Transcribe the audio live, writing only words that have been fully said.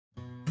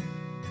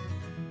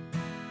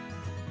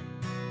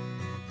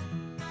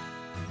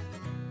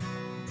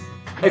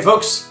Hey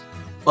folks,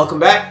 welcome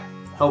back.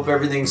 Hope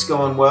everything's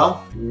going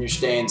well and you're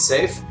staying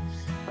safe.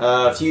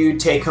 A few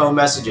take-home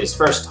messages.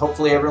 First,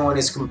 hopefully everyone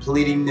is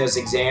completing those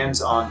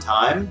exams on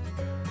time.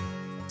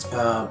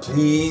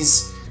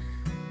 Please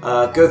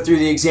go through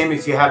the exam.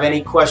 If you have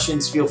any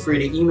questions, feel free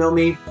to email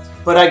me.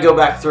 But I go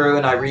back through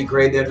and I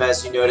regrade them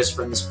as you noticed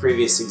from this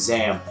previous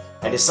exam.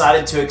 I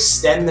decided to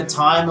extend the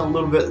time a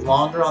little bit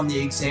longer on the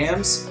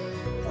exams.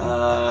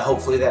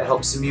 Hopefully that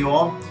helps some of you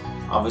all.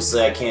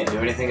 Obviously, I can't do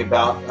anything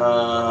about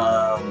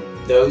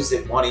those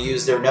that want to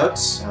use their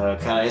notes.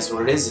 Kind of is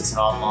what it is. It's an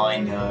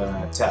online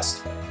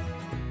test.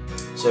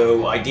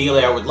 So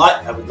ideally, I would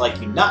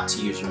like you not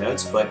to use your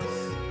notes, but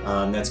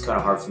that's kind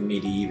of hard for me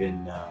to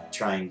even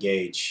try and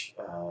gauge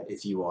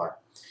if you are.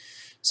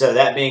 So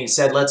that being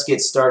said, let's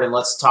get started.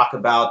 Let's talk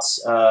about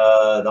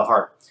the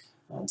heart.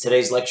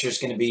 Today's lecture is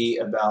going to be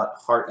about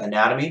heart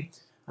anatomy.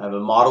 I have a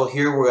model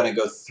here. We're going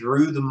to go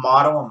through the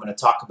model. I'm going to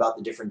talk about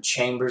the different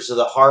chambers of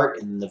the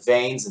heart and the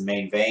veins, the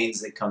main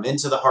veins that come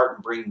into the heart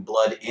and bring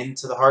blood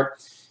into the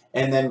heart,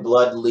 and then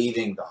blood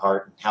leaving the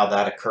heart and how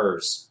that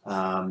occurs.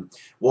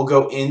 We'll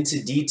go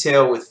into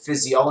detail with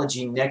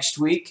physiology next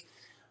week.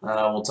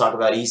 We'll talk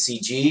about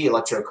ECG,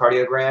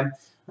 electrocardiogram.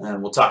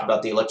 We'll talk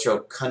about the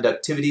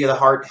electroconductivity of the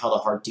heart, how the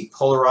heart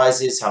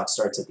depolarizes, how it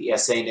starts at the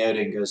SA node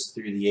and goes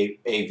through the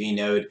AV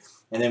node,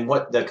 and then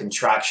what the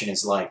contraction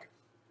is like.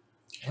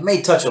 I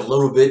may touch a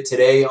little bit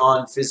today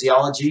on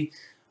physiology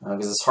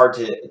because it's hard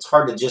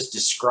to just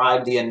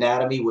describe the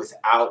anatomy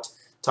without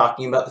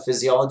talking about the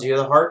physiology of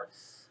the heart.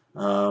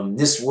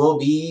 This will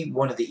be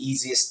one of the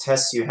easiest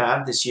tests you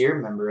have this year.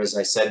 Remember, as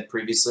I said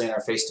previously in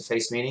our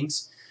face-to-face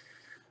meetings.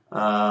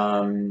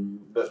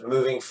 But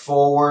moving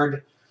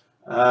forward,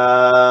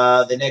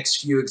 the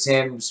next few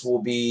exams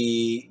will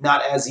be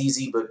not as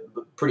easy,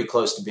 but pretty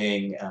close to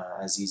being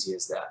as easy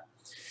as that.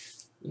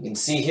 You can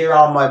see here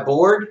on my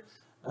board,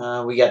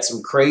 we got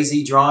some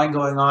crazy drawing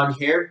going on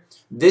here.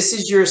 This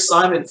is your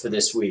assignment for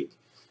this week.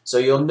 So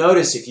you'll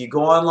notice if you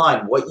go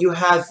online, what you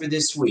have for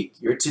this week,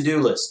 your to-do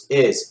list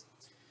is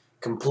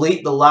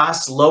complete the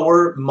last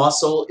lower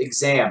muscle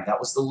exam. That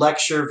was the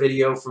lecture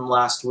video from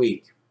last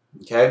week.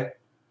 Okay?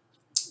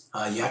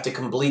 You have to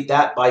complete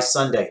that by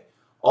Sunday.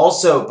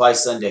 Also by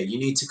Sunday, you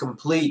need to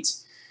complete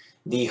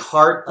the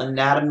heart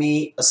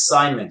anatomy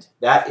assignment.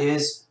 That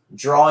is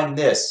drawing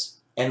this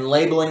and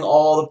labeling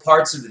all the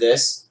parts of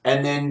this,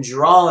 and then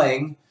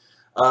drawing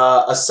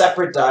a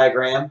separate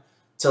diagram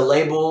to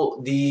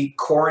label the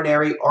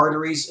coronary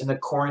arteries and the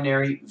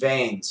coronary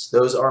veins.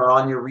 Those are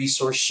on your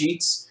resource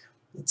sheets.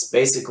 It's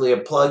basically a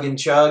plug and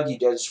chug. I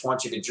just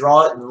want you to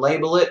draw it and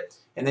label it,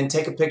 and then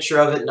take a picture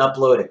of it and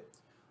upload it.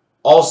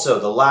 Also,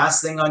 the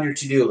last thing on your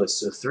to-do list,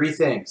 so 3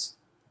 things.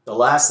 The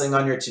last thing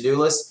on your to-do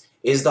list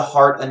is the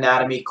heart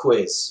anatomy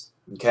quiz.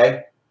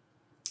 Okay?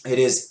 It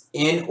is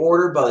in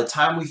order. By the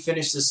time we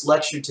finish this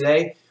lecture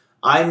today,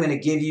 I'm going to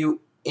give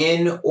you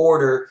in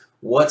order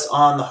what's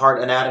on the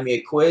heart anatomy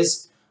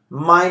quiz,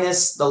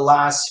 minus the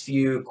last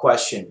few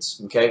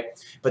questions. Okay,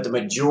 but the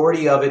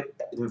majority of it,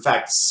 in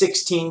fact,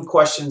 16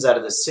 questions out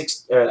of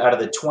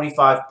the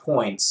 25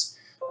 points,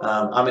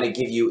 I'm going to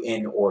give you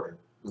in order.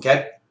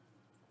 Okay.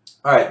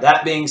 All right.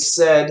 That being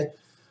said,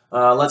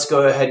 let's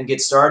go ahead and get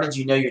started.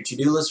 You know your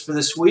to-do list for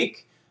this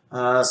week,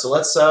 so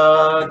let's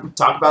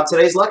talk about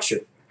today's lecture.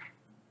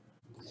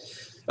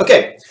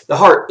 Okay, the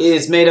heart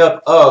is made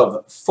up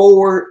of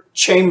 4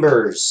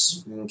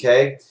 chambers,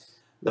 okay?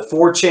 The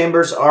 4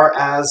 chambers are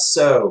as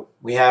so.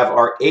 We have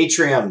our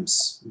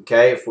atriums,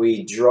 okay? If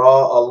we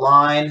draw a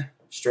line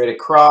straight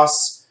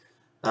across,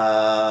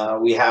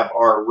 we have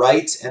our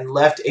right and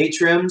left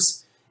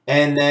atriums,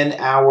 and then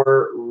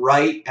our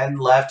right and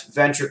left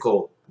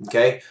ventricle,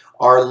 okay?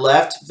 Our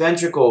left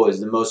ventricle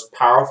is the most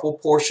powerful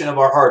portion of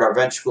our heart. Our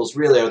ventricles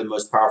really are the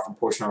most powerful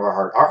portion of our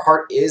heart. Our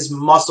heart is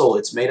muscle.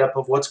 It's made up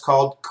of what's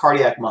called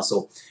cardiac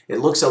muscle. It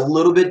looks a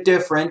little bit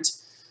different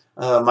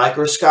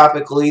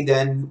microscopically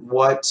than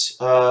what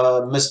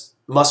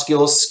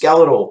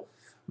musculoskeletal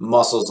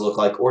muscles look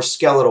like, or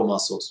skeletal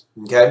muscles,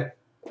 okay?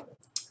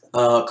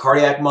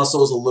 Cardiac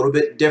muscle is a little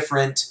bit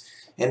different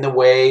in the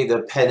way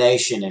the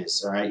pennation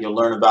is, all right? You'll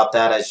learn about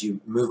that as you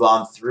move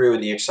on through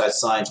in the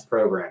exercise science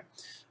program.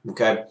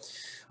 Okay.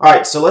 All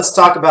right, so let's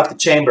talk about the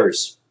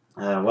chambers.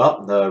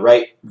 Well, the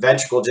right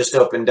ventricle just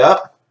opened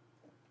up.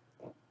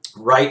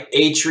 Right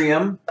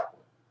atrium.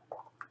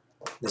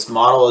 This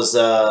model is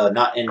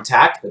not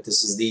intact, but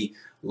this is the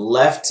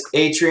left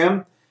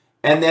atrium.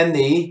 And then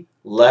the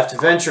left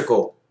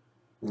ventricle.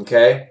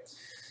 Okay.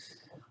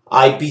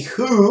 I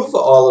behoove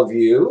all of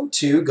you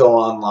to go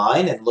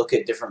online and look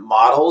at different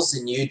models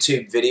and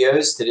YouTube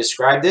videos to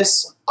describe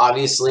this.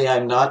 Obviously,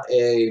 I'm not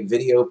a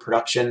video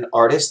production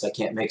artist. I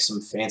can't make some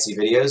fancy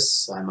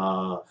videos. I'm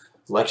a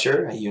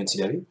lecturer at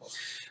UNCW.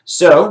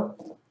 So,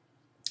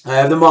 I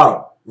have the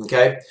model,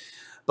 okay?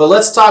 But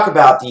let's talk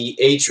about the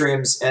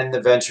atriums and the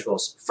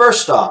ventricles.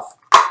 First off,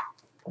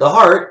 the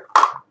heart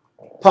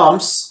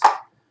pumps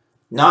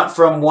not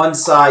from one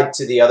side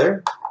to the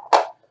other.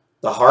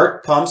 The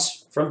heart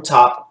pumps from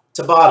top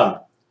to bottom.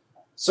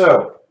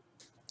 So,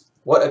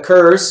 what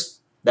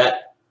occurs,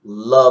 that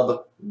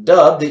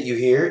lub-dub that you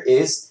hear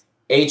is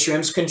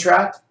atriums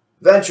contract,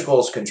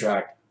 ventricles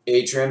contract,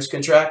 atriums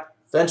contract,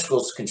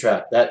 ventricles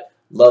contract. That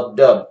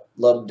lub-dub,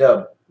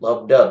 lub-dub,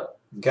 lub-dub,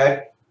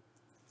 okay?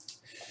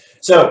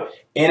 So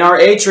in our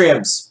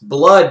atriums,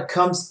 blood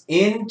comes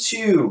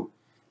into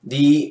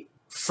the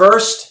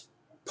first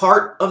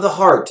part of the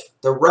heart,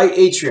 the right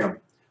atrium.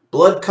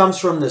 Blood comes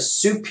from the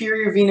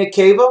superior vena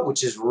cava,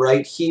 which is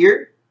right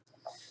here,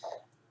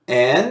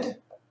 and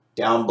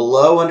down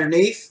below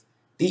underneath,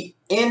 the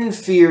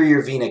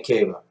inferior vena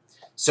cava.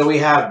 So we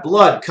have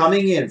blood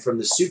coming in from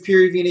the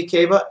superior vena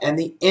cava and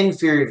the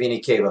inferior vena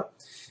cava.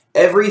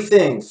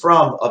 Everything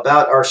from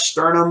about our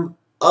sternum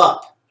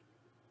up,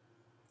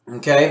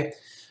 okay?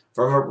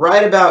 From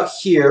right about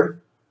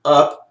here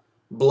up,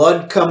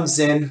 blood comes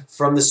in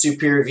from the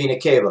superior vena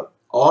cava.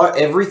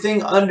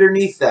 Everything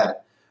underneath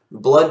that,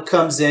 blood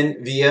comes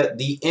in via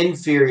the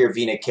inferior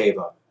vena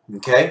cava,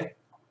 okay?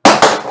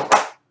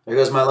 There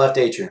goes my left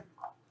atrium.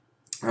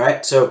 All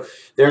right, so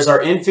there's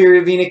our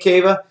inferior vena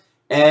cava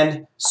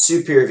and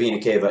superior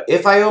vena cava.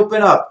 If I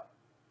open up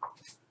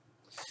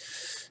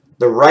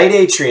the right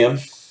atrium,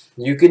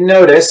 you can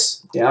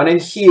notice down in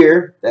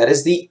here, that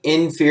is the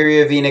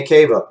inferior vena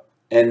cava.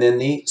 And then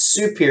the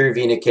superior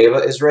vena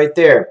cava is right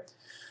there.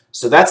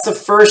 So that's the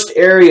first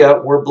area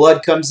where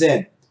blood comes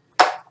in.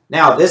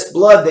 Now, this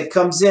blood that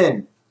comes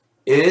in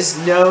is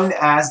known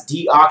as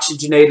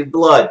deoxygenated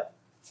blood,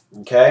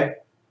 okay?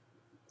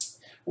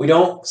 We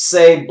don't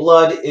say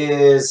blood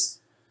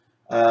is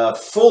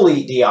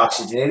fully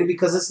deoxygenated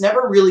because it's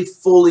never really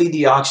fully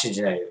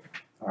deoxygenated,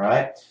 all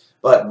right?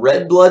 But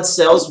red blood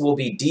cells will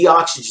be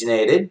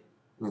deoxygenated,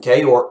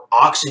 okay, or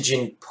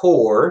oxygen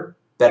poor,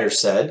 better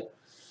said,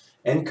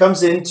 and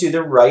comes into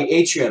the right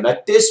atrium.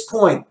 At this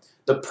point,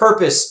 the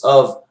purpose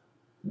of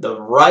the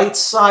right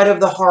side of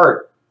the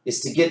heart is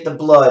to get the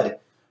blood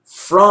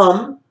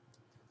from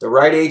the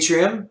right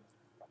atrium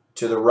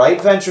to the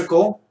right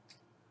ventricle,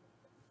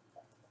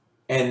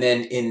 and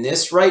then in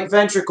this right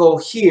ventricle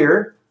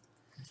here,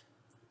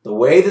 the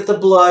way that the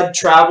blood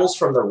travels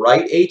from the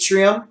right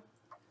atrium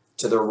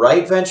to the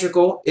right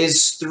ventricle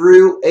is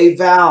through a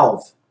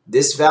valve.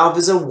 This valve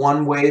is a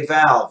one-way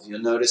valve.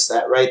 You'll notice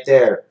that right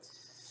there.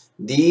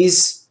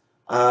 This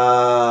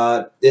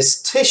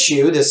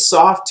tissue, this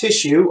soft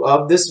tissue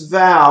of this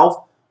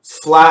valve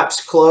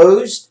flaps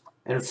closed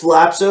and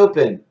flaps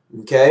open,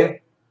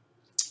 okay?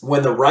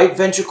 When the right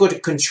ventricle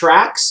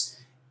contracts,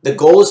 the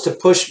goal is to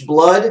push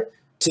blood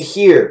to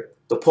here,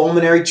 the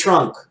pulmonary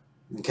trunk,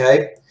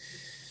 okay?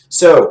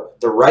 So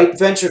the right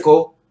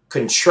ventricle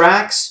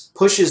contracts,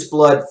 pushes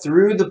blood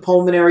through the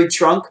pulmonary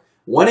trunk.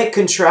 When it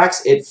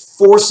contracts, it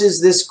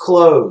forces this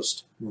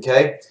closed,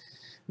 okay?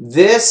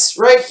 This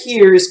right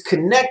here is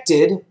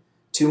connected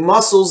to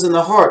muscles in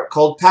the heart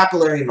called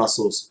papillary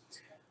muscles.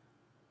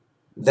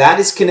 That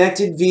is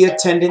connected via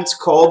tendons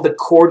called the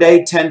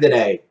chordae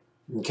tendineae,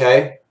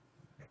 okay?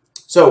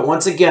 So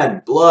once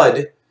again,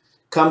 blood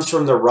comes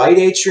from the right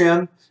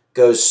atrium,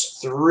 goes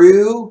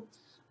through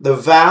the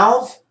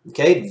valve,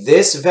 okay?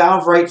 This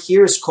valve right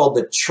here is called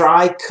the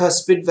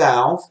tricuspid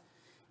valve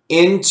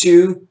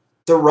into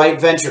the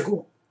right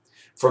ventricle.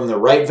 From the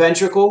right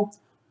ventricle,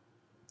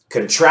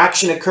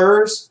 contraction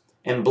occurs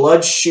and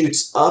blood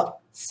shoots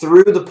up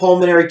through the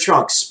pulmonary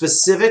trunk,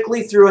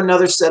 specifically through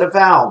another set of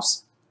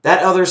valves.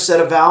 That other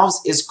set of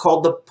valves is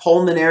called the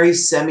pulmonary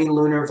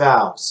semilunar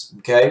valves,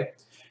 okay?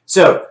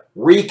 So,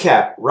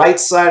 recap, right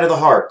side of the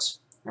heart,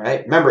 all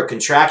right? Remember,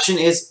 contraction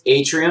is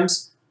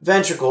atriums,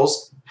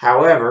 ventricles.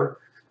 However,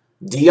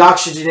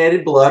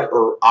 deoxygenated blood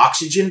or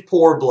oxygen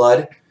poor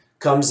blood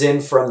comes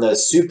in from the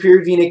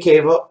superior vena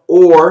cava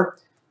or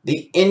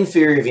the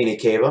inferior vena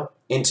cava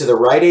into the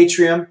right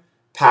atrium,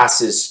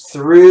 passes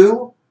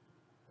through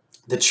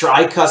the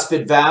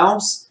tricuspid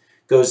valves,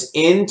 goes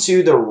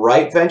into the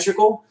right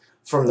ventricle,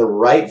 from the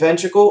right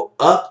ventricle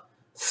up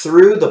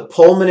through the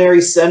pulmonary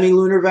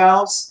semilunar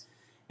valves,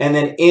 and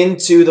then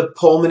into the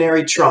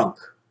pulmonary trunk,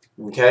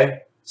 okay?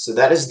 So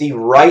that is the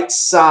right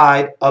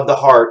side of the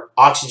heart,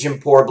 oxygen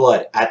poor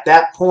blood. At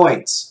that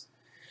point,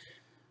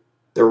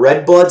 the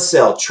red blood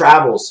cell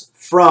travels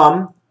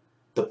from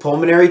the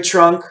pulmonary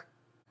trunk.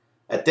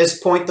 At this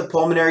point, the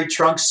pulmonary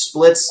trunk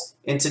splits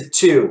into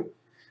two,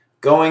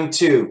 going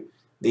to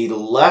the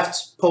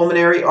left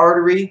pulmonary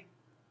artery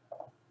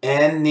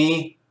and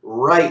the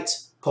right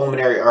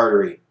pulmonary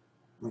artery,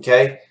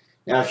 okay?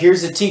 Now,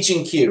 here's a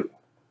teaching cue.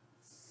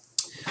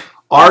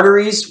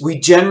 Arteries, we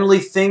generally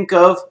think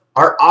of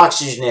are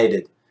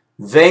oxygenated.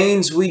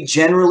 Veins, we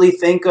generally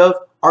think of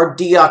are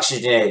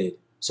deoxygenated.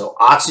 So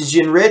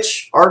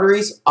oxygen-rich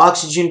arteries,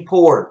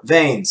 oxygen-poor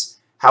veins.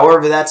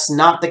 However, that's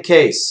not the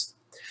case.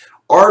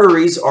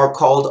 Arteries are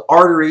called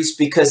arteries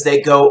because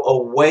they go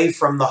away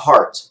from the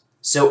heart.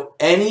 So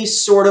any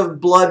sort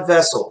of blood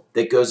vessel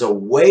that goes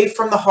away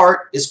from the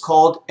heart is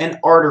called an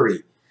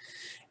artery.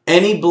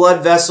 Any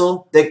blood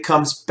vessel that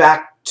comes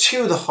back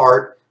to the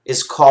heart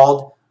is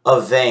called a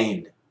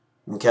vein.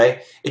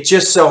 Okay? It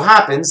just so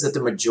happens that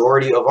the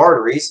majority of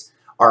arteries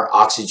are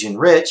oxygen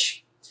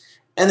rich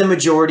and the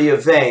majority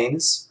of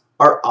veins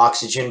are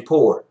oxygen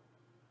poor.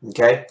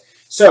 Okay,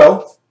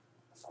 so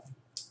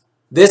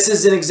this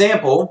is an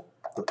example,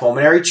 the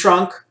pulmonary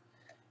trunk,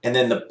 and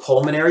then the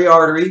pulmonary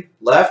artery,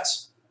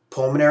 left,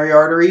 pulmonary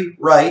artery,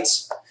 right,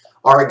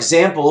 are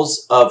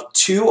examples of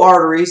two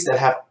arteries that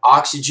have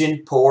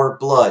oxygen-poor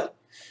blood.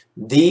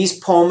 These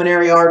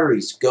pulmonary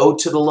arteries go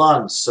to the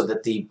lungs so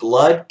that the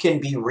blood can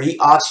be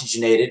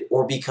reoxygenated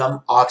or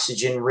become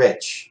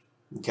oxygen-rich.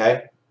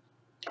 Okay?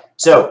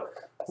 So,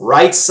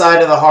 right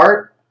side of the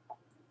heart,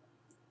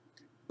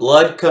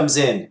 blood comes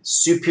in,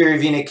 superior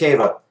vena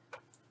cava,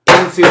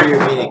 inferior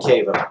vena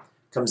cava,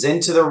 comes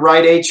into the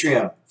right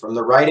atrium. From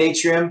the right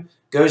atrium,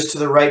 goes to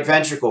the right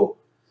ventricle,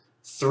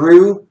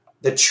 through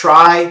the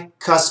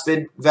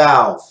tricuspid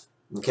valve.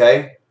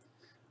 Okay?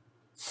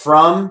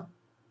 From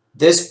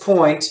this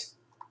point,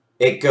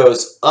 it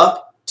goes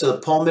up to the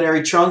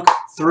pulmonary trunk,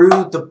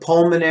 through the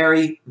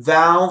pulmonary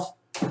valve,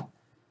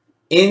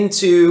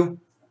 into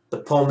the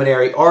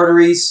pulmonary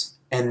arteries,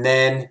 and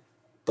then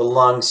the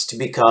lungs to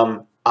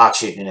become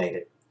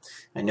oxygenated.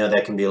 I know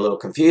that can be a little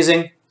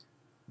confusing.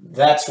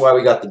 That's why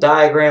we got the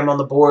diagram on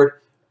the board,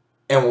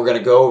 and we're going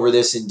to go over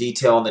this in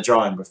detail on the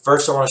drawing. But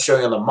first I want to show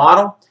you on the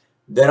model,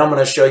 then I'm going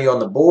to show you on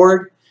the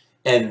board,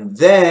 and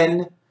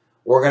then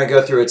we're going to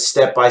go through it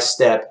step by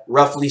step,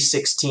 roughly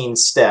 16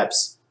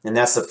 steps, and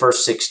that's the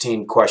first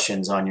 16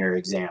 questions on your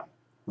exam.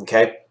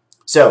 Okay,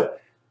 so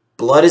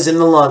blood is in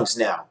the lungs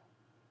now.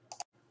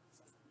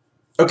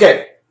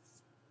 Okay,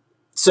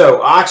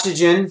 so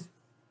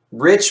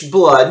oxygen-rich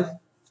blood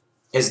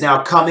is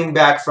now coming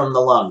back from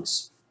the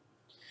lungs.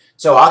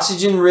 So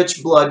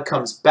oxygen-rich blood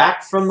comes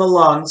back from the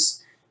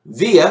lungs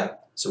via,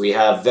 so we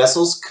have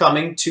vessels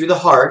coming to the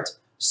heart,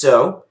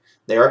 so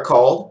they are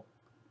called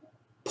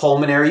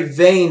pulmonary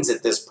veins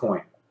at this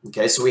point.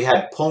 Okay, so we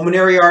had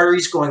pulmonary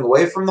arteries going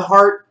away from the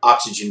heart,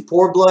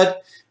 oxygen-poor blood,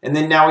 and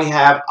then now we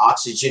have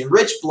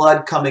oxygen-rich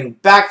blood coming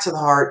back to the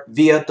heart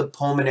via the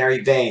pulmonary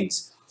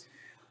veins.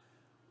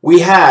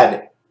 We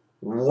had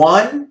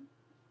one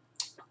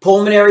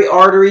pulmonary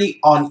artery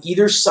on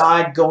either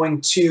side going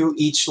to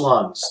each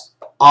lungs.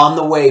 On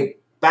the way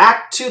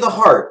back to the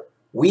heart,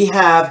 we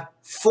have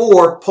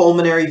 4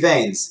 pulmonary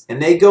veins,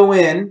 and they go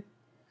in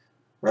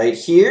right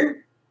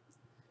here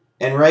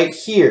and right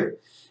here.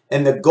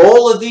 And the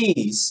goal of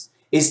these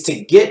is to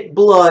get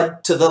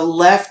blood to the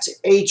left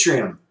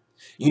atrium.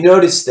 You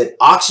notice that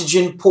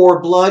oxygen-poor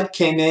blood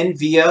came in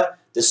via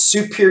the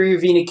superior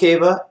vena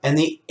cava and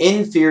the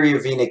inferior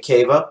vena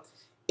cava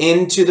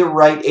into the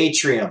right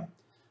atrium.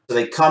 So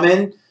they come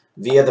in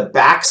via the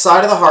back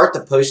side of the heart,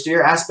 the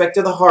posterior aspect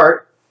of the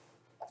heart,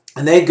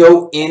 and they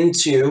go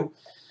into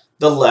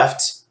the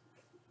left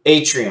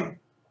atrium.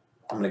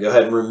 I'm going to go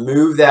ahead and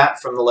remove that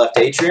from the left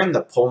atrium.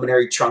 The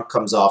pulmonary trunk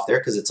comes off there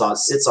because it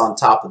sits on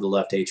top of the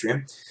left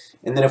atrium.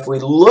 And then if we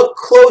look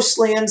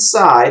closely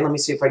inside, let me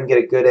see if I can get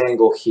a good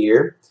angle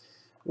here.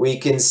 We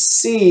can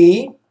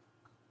see,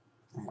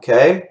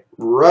 okay,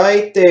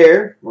 right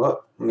there,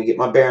 well, let me get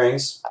my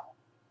bearings.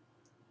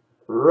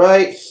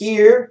 Right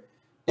here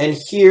and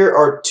here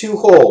are 2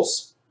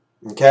 holes,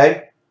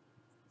 okay?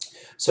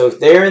 So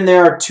there and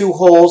there are 2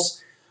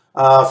 holes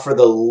for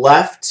the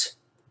left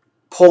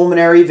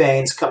pulmonary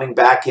veins coming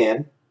back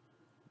in.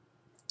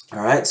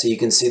 All right, so you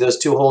can see those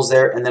 2 holes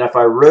there. And then if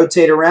I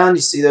rotate around,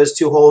 you see those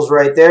 2 holes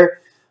right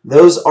there.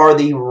 Those are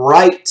the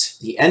right,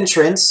 the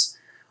entrance,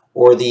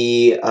 or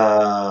the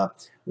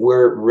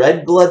where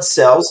red blood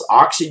cells,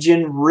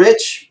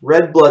 oxygen-rich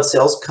red blood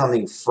cells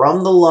coming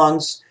from the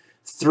lungs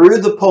through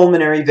the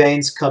pulmonary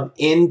veins come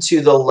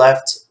into the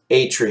left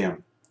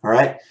atrium. All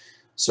right,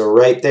 so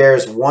right there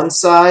is one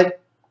side,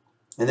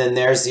 and then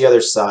there's the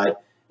other side,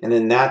 and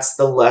then that's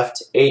the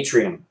left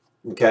atrium.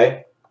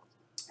 Okay,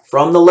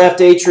 from the left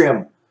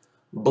atrium,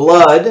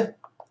 blood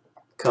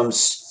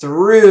comes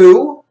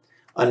through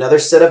another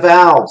set of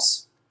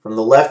valves from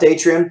the left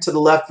atrium to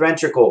the left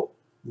ventricle.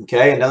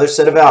 Okay, another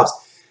set of valves.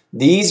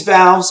 These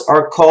valves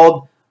are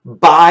called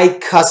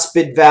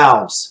bicuspid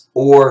valves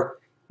or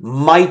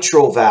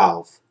mitral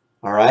valve.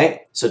 All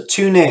right, so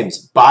 2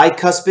 names,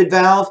 bicuspid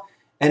valve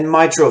and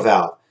mitral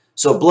valve.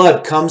 So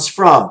blood comes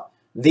from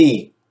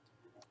the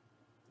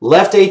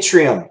left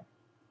atrium,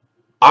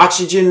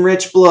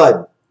 oxygen-rich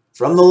blood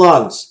from the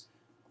lungs,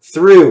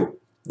 through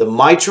the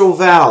mitral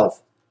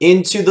valve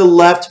into the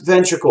left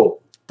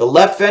ventricle. The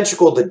left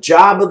ventricle, the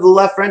job of the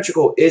left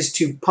ventricle is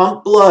to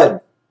pump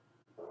blood.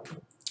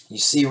 You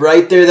see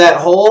right there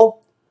that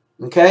hole?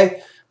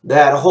 Okay,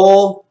 that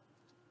hole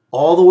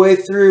all the way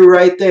through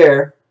right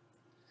there,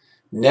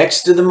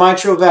 next to the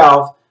mitral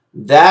valve,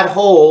 that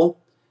hole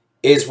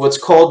is what's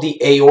called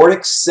the aortic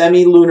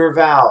semilunar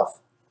valve.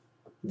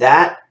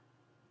 That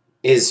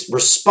is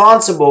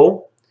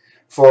responsible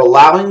for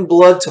allowing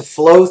blood to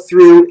flow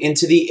through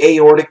into the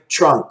aortic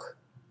trunk,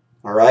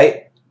 all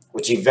right,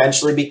 which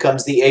eventually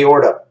becomes the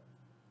aorta.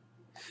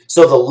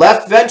 So the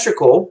left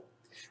ventricle,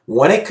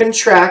 when it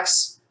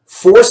contracts,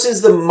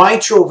 forces the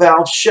mitral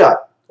valve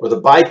shut, or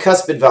the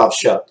bicuspid valve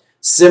shut,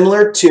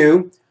 similar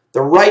to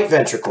the right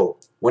ventricle.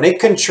 When it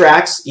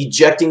contracts,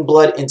 ejecting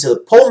blood into the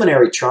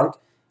pulmonary trunk,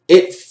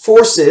 it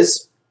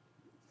forces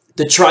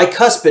the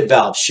tricuspid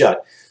valve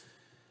shut.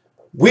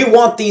 We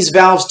want these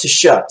valves to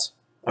shut,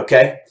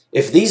 okay?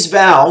 If these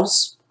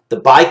valves,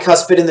 the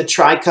bicuspid and the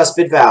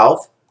tricuspid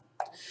valve,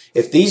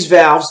 if these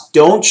valves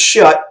don't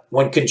shut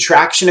when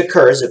contraction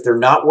occurs, if they're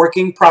not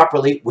working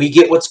properly, we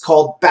get what's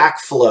called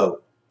backflow,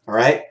 all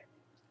right?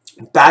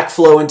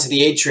 Backflow into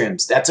the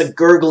atriums. That's a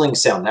gurgling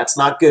sound. That's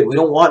not good. We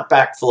don't want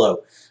backflow,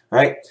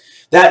 right?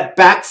 That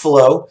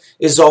backflow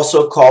is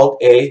also called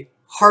a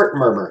heart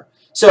murmur.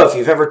 So if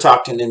you've ever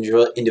talked to an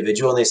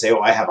individual and they say, oh,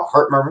 I have a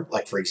heart murmur,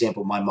 like for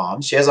example, my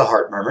mom, she has a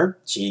heart murmur.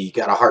 She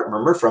got a heart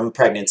murmur from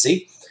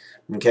pregnancy,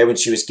 okay, when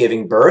she was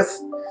giving birth.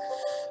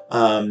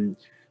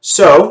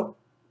 So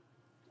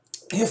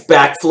if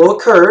backflow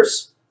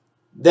occurs,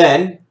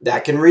 then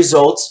that can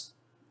result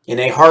in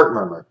a heart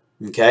murmur.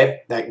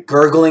 Okay, that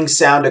gurgling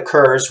sound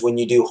occurs when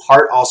you do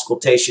heart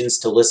auscultations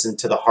to listen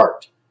to the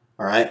heart.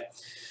 All right,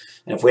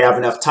 and if we have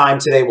enough time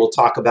today, we'll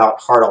talk about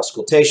heart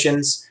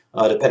auscultations,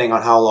 depending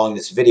on how long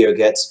this video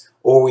gets,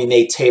 or we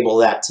may table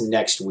that to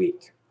next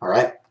week. All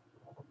right,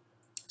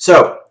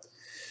 so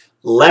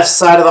left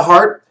side of the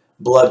heart,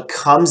 blood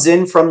comes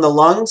in from the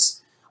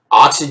lungs,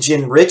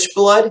 oxygen-rich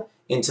blood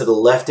into the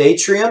left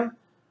atrium,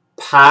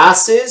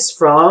 passes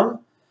from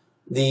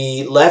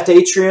the left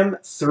atrium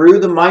through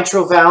the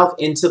mitral valve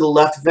into the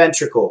left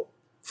ventricle.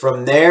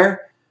 From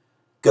there,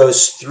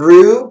 goes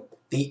through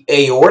the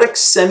aortic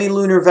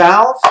semilunar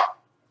valve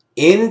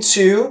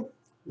into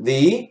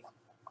the,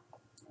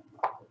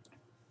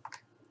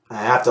 I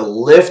have to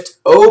lift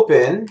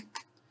open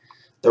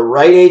the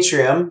right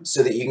atrium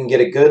so that you can get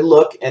a good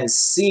look and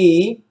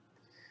see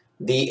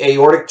the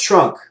aortic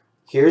trunk.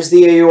 Here's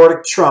the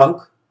aortic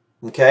trunk,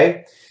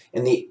 okay?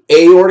 And the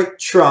aortic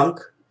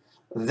trunk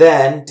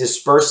then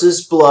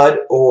disperses blood,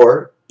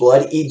 or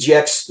blood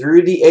ejects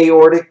through the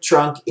aortic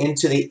trunk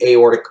into the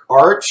aortic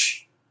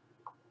arch,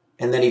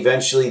 and then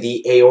eventually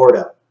the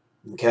aorta.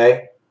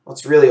 Okay? Well,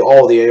 it's really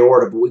all the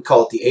aorta, but we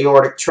call it the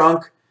aortic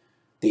trunk,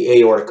 the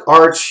aortic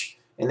arch,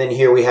 and then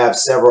here we have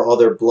several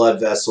other blood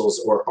vessels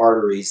or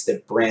arteries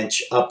that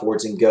branch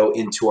upwards and go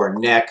into our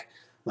neck,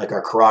 like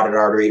our carotid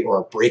artery or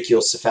our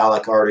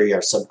brachiocephalic artery, our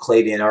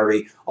subclavian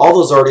artery. All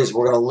those arteries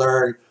we're going to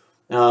learn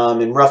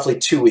in roughly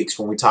 2 weeks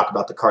when we talk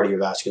about the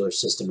cardiovascular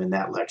system in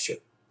that lecture.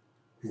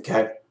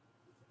 Okay?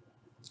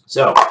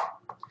 So,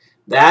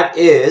 that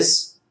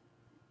is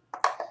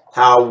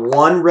how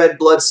one red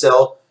blood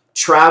cell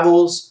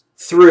travels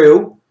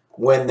through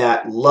when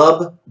that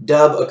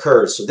lub-dub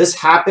occurs. So this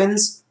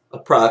happens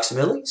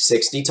approximately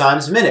 60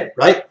 times a minute,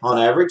 right? On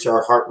average,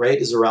 our heart rate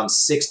is around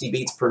 60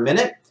 beats per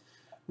minute.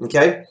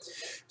 Okay?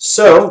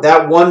 So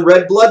that one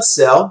red blood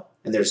cell,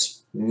 and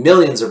there's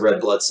millions of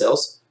red blood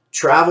cells,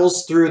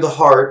 travels through the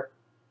heart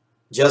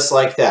just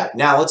like that.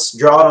 Now let's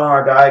draw it on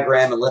our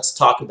diagram and let's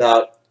talk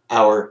about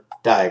our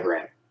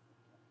diagram.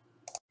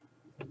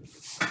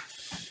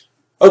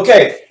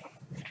 Okay,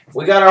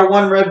 we got our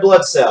one red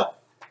blood cell.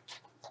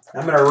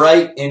 I'm going to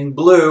write in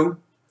blue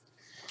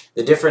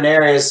the different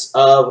areas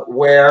of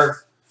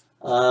where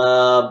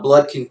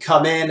blood can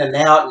come in and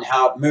out and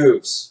how it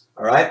moves.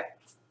 All right?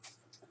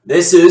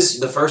 This is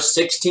the first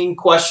 16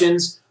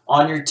 questions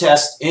on your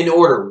test in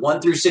order,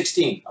 1 through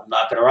 16. I'm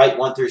not going to write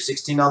 1 through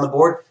 16 on the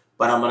board,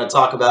 but I'm going to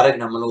talk about it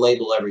and I'm going to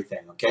label everything,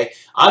 okay?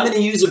 I'm going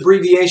to use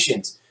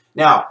abbreviations.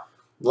 Now,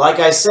 like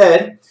I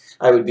said,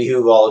 I would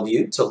behoove all of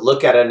you to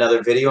look at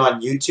another video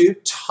on YouTube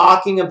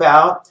talking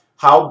about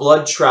how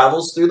blood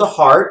travels through the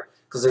heart,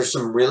 because there's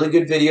some really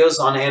good videos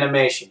on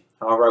animation.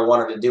 However, I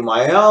wanted to do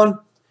my own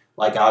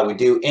like I would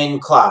do in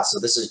class. So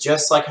this is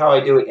just like how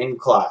I do it in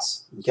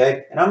class,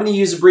 okay? And I'm going to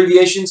use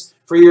abbreviations.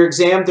 For your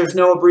exam, there's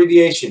no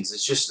abbreviations.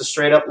 It's just the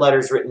straight up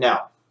letters written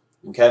out,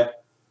 okay?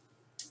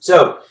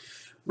 So,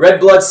 red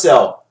blood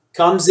cell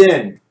comes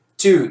in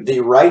to the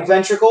right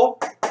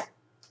ventricle,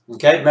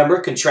 okay? Remember,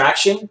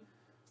 contraction,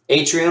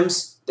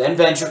 atriums, then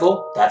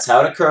ventricle. That's how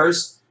it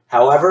occurs.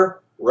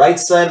 However, right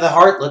side of the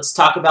heart, let's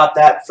talk about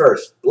that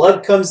first.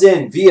 Blood comes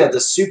in via the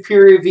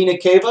superior vena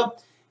cava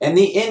and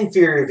the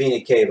inferior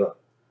vena cava.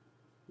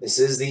 This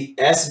is the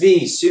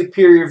SV,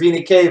 superior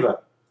vena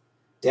cava,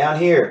 down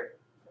here.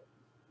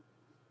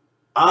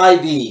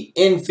 IV,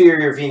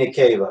 inferior vena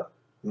cava,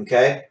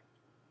 okay?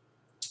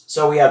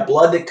 So we have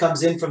blood that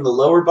comes in from the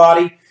lower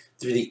body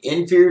through the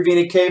inferior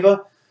vena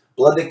cava,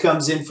 blood that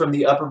comes in from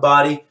the upper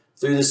body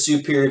through the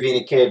superior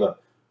vena cava.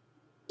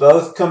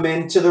 Both come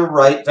into the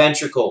right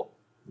ventricle,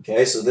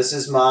 okay? So this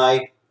is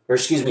my, or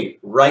excuse me,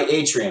 right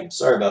atrium.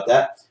 Sorry about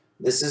that.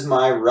 This is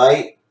my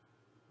right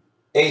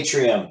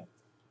atrium,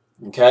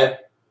 okay?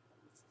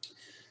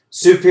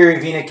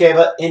 Superior vena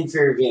cava,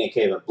 inferior vena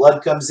cava.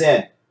 Blood comes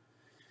in.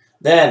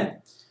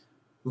 Then,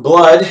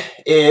 blood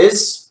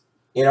is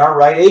in our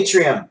right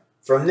atrium.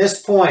 From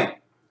this point,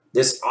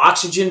 this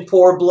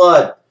oxygen-poor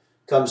blood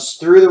comes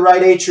through the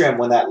right atrium.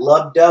 When that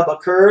lub-dub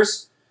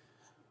occurs,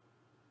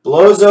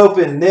 blows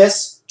open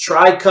this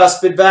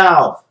tricuspid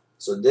valve.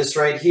 So this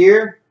right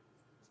here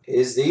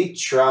is the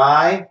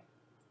tricuspid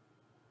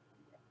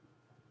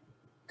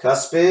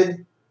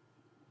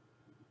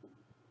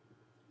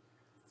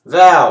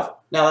valve.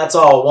 Now that's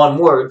all one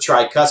word,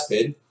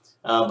 tricuspid.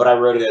 but I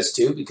wrote it as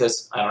 2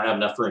 because I don't have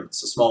enough room.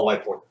 It's a small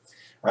whiteboard.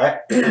 All right.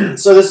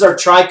 So this is our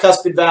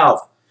tricuspid valve.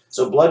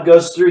 So blood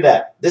goes through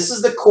that. This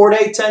is the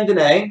chordae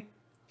tendineae,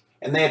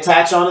 and they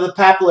attach onto the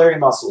papillary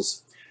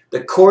muscles. The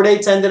chordae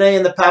tendineae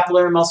and the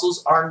papillary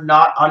muscles are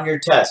not on your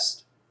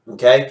test.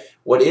 Okay?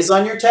 What is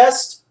on your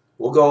test,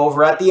 we'll go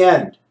over at the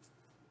end.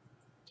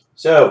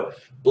 So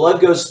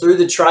blood goes through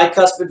the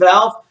tricuspid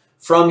valve.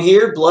 From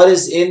here, blood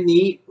is in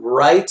the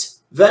right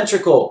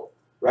ventricle.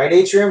 Right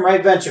atrium,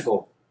 right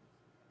ventricle.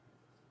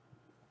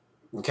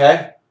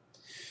 Okay?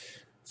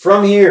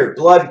 From here,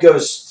 blood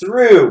goes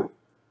through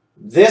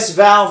this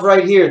valve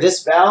right here.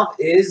 This valve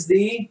is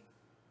the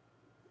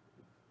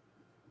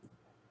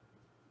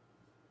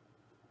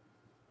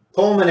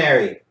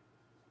pulmonary.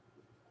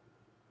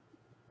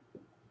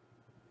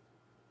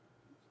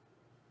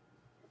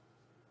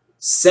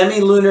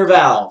 Semilunar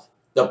valve.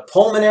 The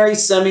pulmonary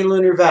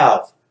semilunar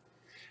valve.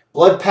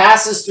 Blood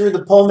passes through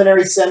the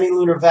pulmonary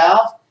semilunar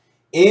valve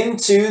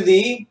into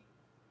the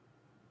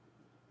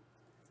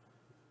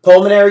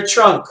pulmonary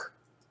trunk.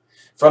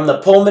 From the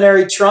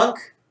pulmonary trunk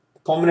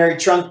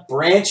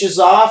branches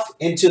off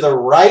into the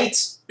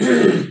right,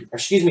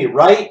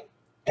 right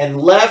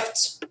and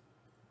left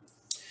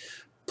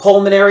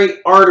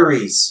pulmonary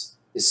arteries.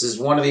 This is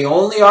one of the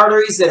only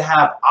arteries that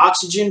have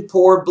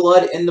oxygen-poor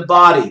blood in the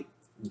body.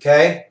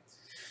 Okay?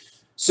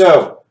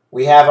 So,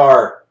 we have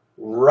our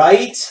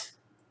right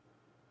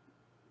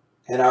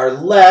and our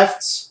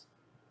left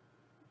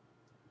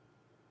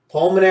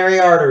pulmonary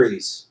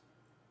arteries.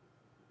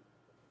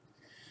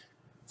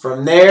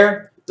 From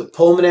there, the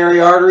pulmonary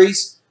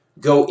arteries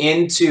go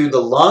into the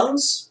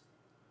lungs.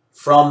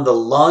 From the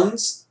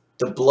lungs,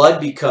 the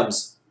blood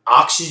becomes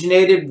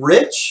oxygenated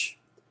rich,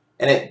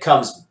 and it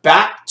comes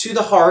back to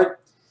the heart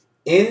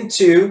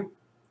into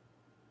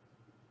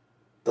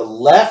the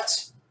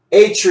left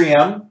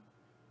atrium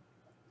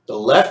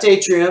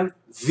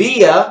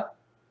via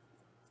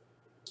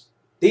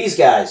these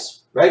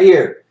guys right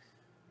here,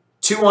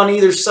 2 on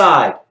either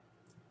side.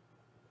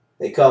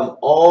 They come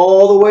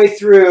all the way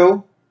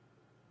through,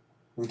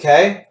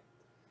 okay,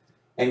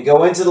 and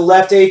go into the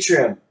left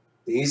atrium.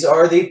 These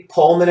are the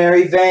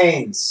pulmonary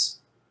veins.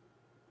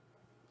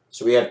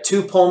 So we have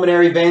 2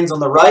 pulmonary veins on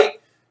the right,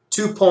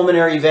 2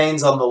 pulmonary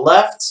veins on the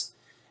left,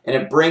 and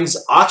it brings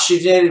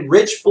oxygenated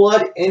rich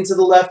blood into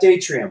the left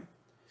atrium.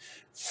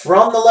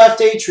 From the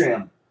left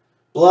atrium,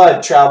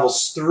 blood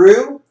travels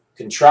through,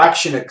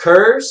 contraction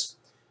occurs,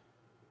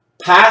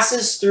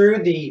 passes through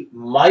the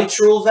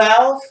mitral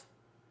valve,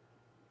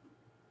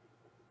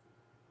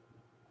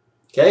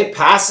 okay,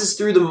 passes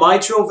through the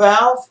mitral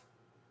valve.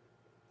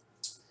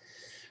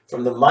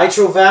 From the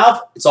mitral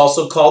valve, it's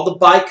also called the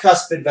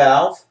bicuspid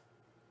valve.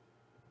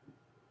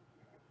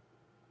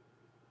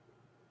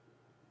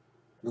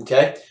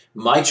 Okay,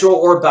 mitral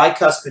or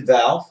bicuspid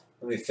valve.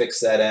 Let me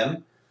fix that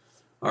M.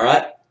 All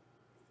right.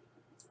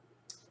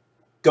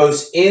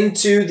 Goes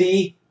into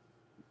the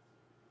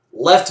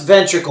left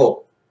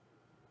ventricle.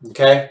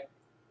 Okay.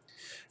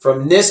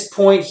 From this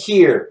point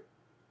here,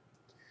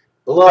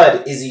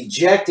 blood is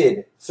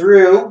ejected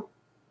through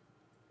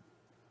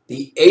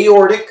the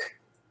aortic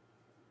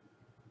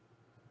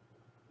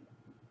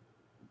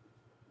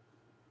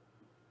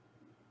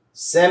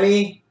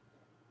semilunar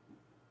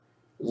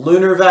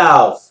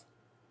valve.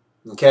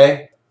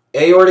 Okay,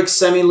 aortic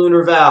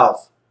semilunar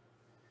valve.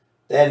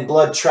 Then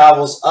blood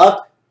travels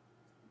up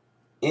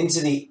into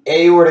the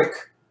aortic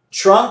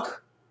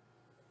trunk,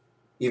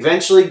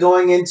 eventually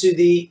going into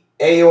the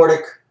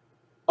aortic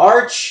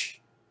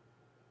arch,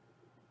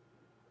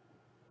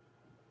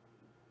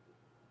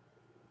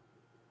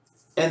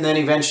 and then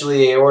eventually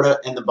the aorta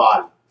and the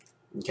body.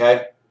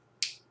 Okay,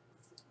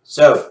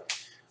 so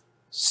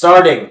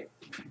starting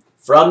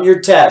from your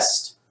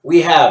test,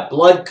 we have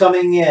blood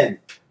coming in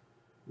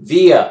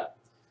via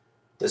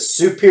the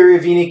superior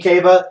vena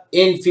cava,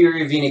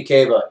 inferior vena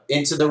cava,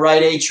 into the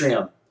right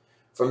atrium.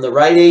 From the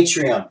right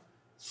atrium,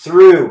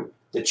 through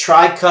the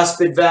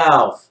tricuspid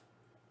valve,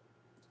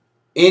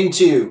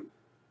 into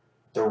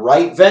the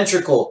right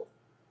ventricle.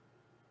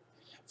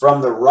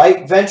 From the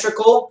right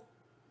ventricle,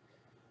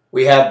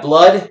 we have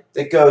blood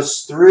that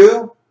goes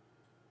through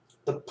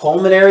the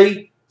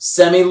pulmonary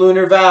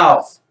semilunar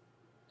valve.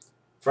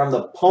 From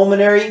the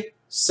pulmonary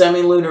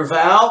semilunar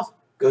valve,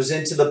 goes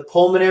into the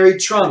pulmonary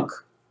trunk.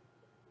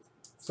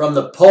 From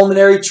the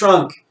pulmonary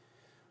trunk,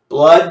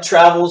 blood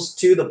travels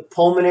to the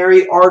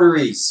pulmonary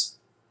arteries.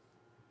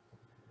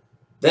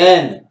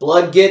 Then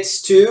blood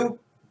gets to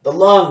the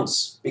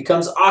lungs,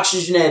 becomes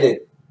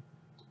oxygenated.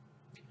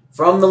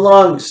 From the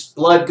lungs,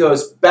 blood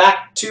goes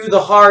back to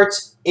the heart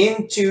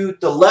into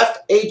the left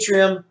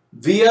atrium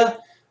via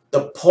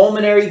the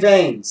pulmonary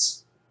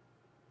veins.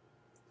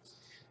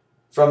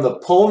 From the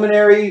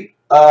pulmonary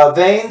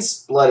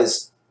veins, blood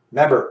is,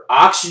 remember,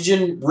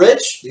 oxygen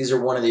rich. These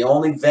are one of the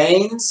only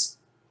veins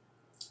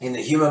in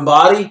the human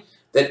body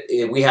that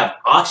we have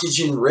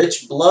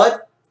oxygen-rich blood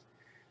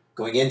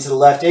going into the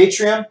left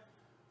atrium.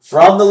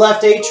 From the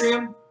left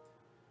atrium,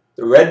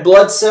 the red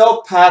blood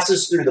cell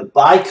passes through the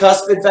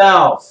bicuspid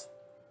valve.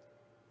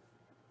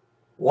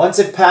 Once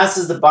it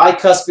passes the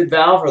bicuspid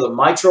valve or the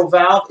mitral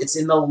valve, it's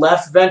in the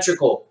left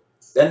ventricle.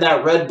 Then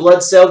that red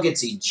blood cell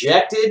gets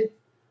ejected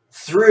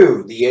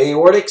through the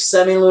aortic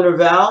semilunar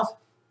valve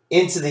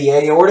into the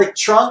aortic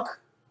trunk,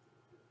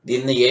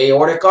 then the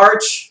aortic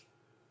arch,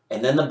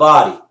 and then the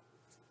body.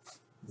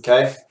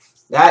 Okay?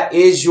 That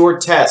is your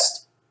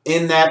test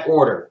in that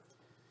order.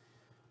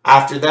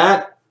 After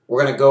that,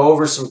 we're going to go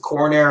over some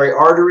coronary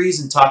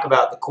arteries and talk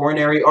about the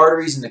coronary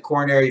arteries and the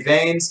coronary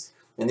veins,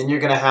 and then you're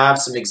going to have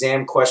some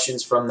exam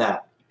questions from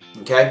that.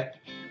 Okay?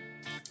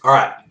 All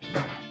right.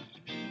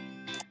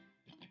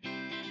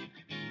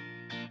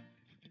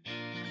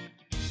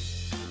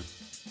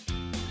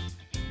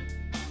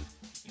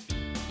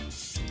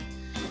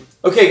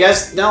 Okay,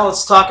 guys, now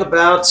let's talk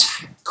about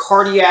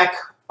cardiac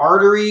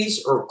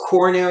arteries or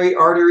coronary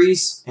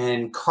arteries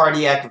and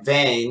cardiac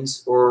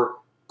veins or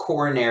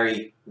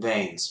coronary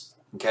veins.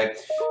 Okay,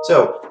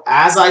 so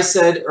as I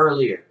said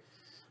earlier,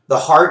 the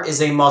heart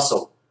is a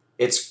muscle.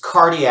 It's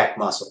cardiac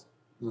muscle.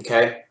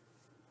 Okay,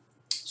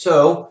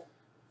 so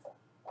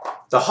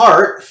the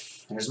heart,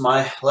 there's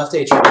my left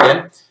atrium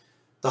again,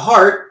 the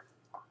heart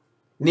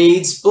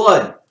needs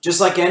blood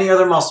just like any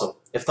other muscle.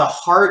 If the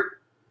heart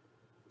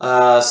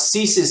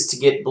ceases to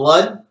get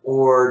blood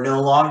or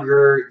no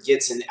longer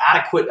gets an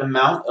adequate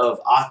amount of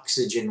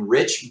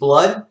oxygen-rich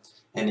blood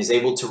and is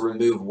able to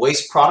remove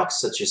waste products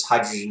such as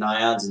hydrogen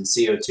ions and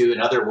CO2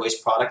 and other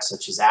waste products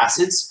such as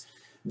acids,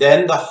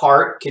 then the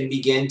heart can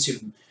begin to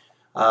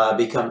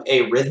become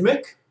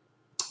arrhythmic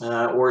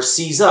or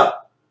seize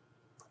up.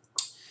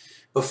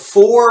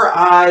 Before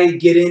I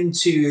get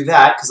into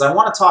that, because I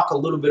want to talk a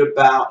little bit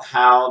about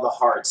how the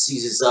heart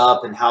seizes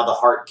up and how the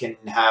heart can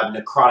have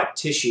necrotic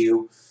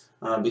tissue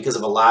because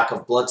of a lack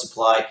of blood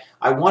supply,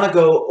 I want to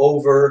go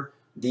over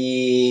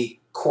the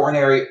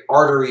coronary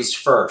arteries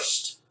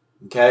first.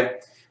 Okay,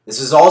 this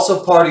is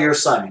also part of your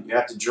assignment. You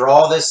have to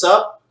draw this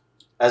up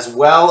as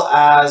well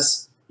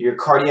as your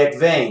cardiac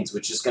veins,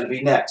 which is going to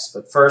be next.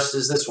 But first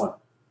is this one.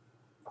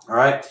 All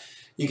right,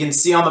 you can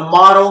see on the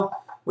model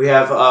we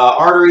have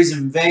arteries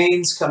and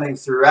veins coming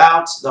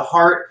throughout the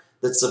heart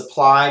that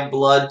supply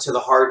blood to the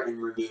heart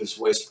and removes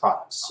waste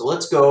products. So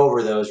let's go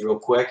over those real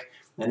quick,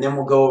 and then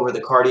we'll go over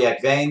the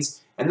cardiac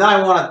veins. And then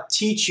I want to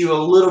teach you a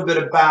little bit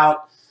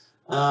about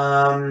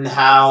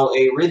how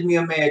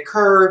arrhythmia may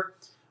occur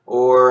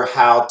or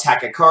how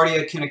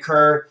tachycardia can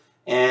occur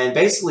and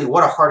basically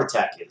what a heart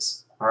attack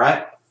is. All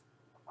right?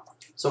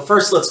 So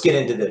first let's get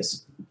into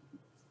this.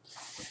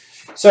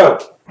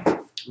 So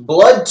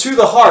blood to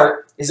the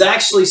heart is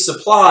actually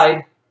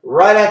supplied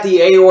right at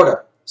the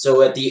aorta.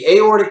 So at the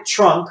aortic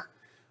trunk,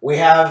 we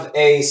have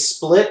a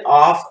split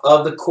off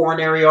of the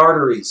coronary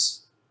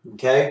arteries.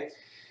 Okay?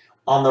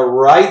 On the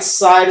right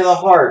side of the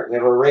heart, we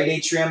have a right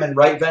atrium and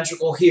right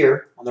ventricle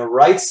here. On the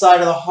right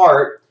side of the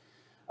heart,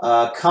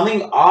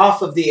 coming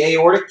off of the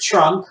aortic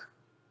trunk,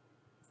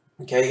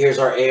 okay, here's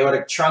our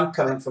aortic trunk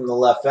coming from the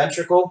left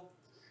ventricle.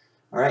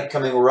 All right,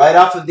 coming right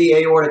off of the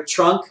aortic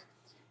trunk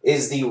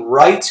is the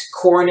right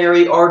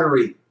coronary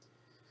artery.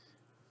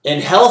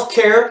 In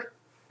healthcare,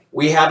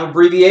 we have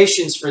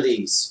abbreviations for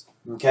these,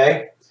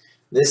 okay?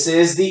 This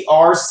is the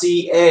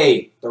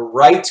RCA, the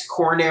right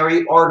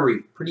coronary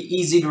artery. Pretty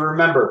easy to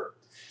remember.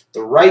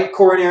 The right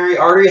coronary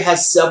artery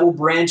has several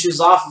branches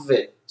off of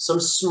it, some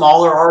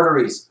smaller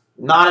arteries.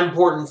 Not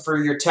important for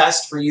your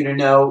test for you to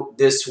know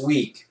this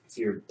week. If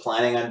you're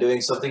planning on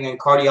doing something in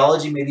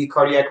cardiology, maybe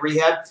cardiac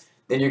rehab,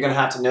 then you're going to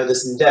have to know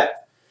this in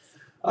depth.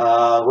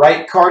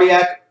 Right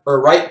cardiac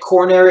or right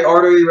coronary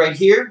artery right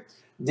here.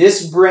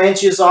 This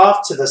branches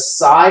off to the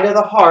side of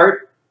the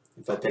heart.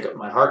 If I pick up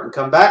my heart and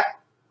come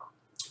back,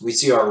 we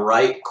see our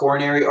right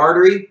coronary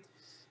artery.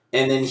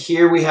 And then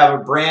here we have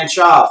a branch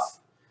off.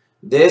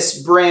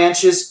 This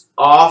branches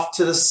off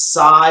to the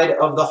side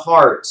of the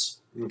heart.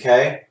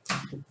 Okay?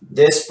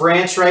 This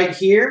branch right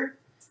here,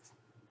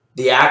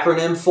 the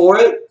acronym for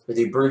it, or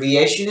the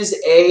abbreviation is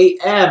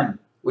AM,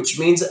 which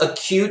means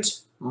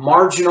acute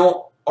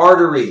marginal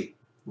artery.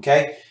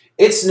 Okay?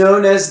 It's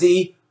known as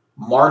the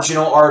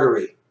marginal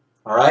artery.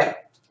 All right?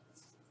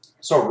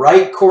 So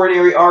right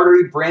coronary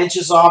artery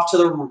branches off to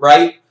the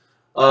right,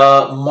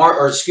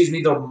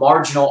 the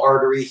marginal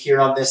artery here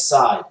on this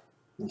side.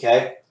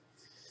 Okay?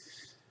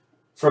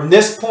 From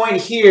this point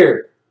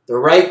here, the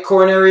right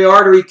coronary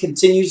artery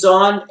continues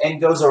on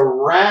and goes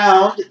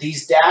around.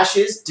 These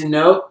dashes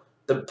denote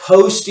the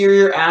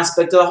posterior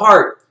aspect of the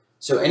heart.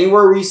 So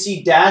anywhere we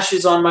see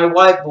dashes on my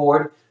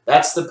whiteboard,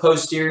 that's the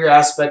posterior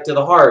aspect of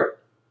the heart.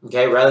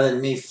 Okay, rather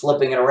than me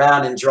flipping it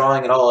around and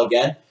drawing it all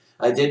again,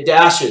 I did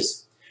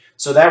dashes.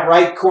 So that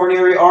right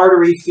coronary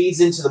artery feeds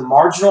into the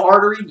marginal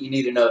artery. You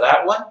need to know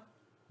that one.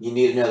 You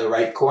need to know the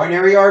right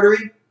coronary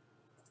artery.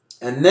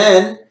 And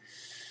then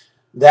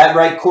that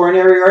right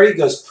coronary artery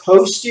goes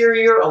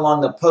posterior along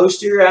the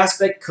posterior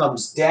aspect,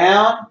 comes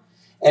down,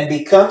 and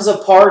becomes a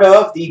part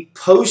of the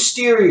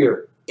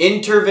posterior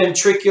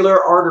interventricular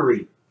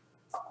artery.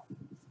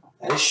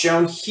 That is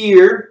shown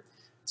here.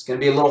 It's going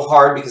to be a little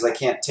hard because I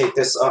can't take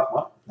this up.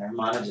 Oh, never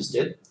mind, I just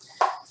did.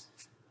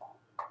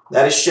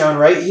 That is shown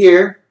right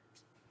here.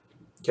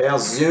 Okay, I'll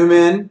zoom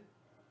in.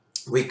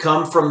 We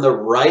come from the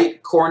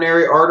right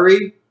coronary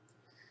artery,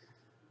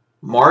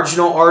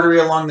 marginal artery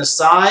along the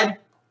side,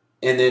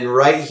 and then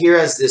right here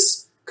as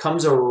this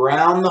comes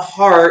around the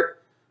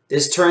heart,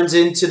 this turns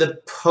into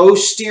the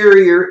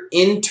posterior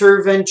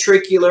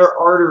interventricular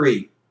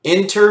artery.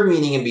 Inter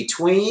meaning in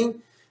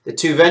between the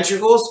two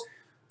ventricles,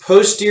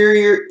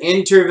 posterior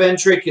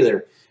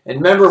interventricular. And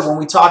remember when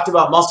we talked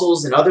about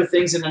muscles and other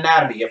things in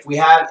anatomy, if we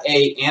have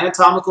an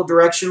anatomical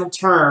directional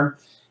term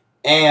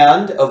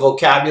and a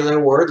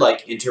vocabulary word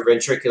like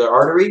interventricular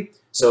artery,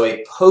 so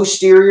a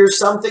posterior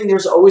something,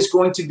 there's always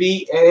going to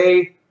be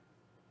a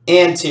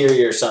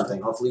anterior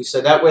something. Hopefully you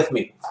said that with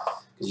me,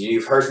 because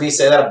you've heard me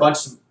say that a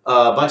bunch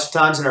of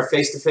times in our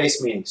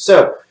face-to-face meetings.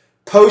 So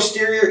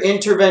posterior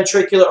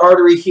interventricular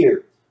artery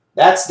here.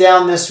 That's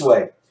down this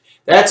way.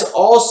 That's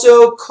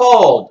also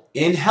called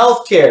in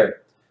healthcare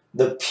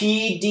the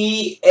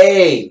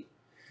PDA,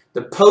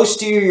 the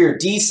posterior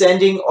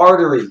descending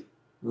artery.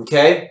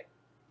 Okay?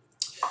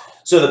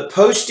 So the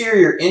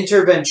posterior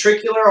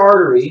interventricular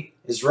artery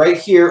is right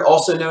here,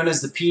 also known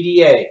as the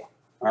PDA.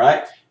 All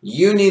right?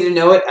 You need to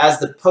know it as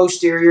the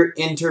posterior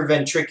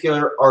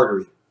interventricular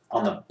artery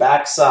on the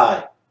back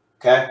side.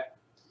 Okay?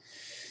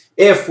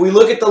 If we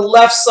look at the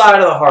left side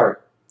of the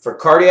heart for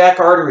cardiac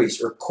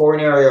arteries or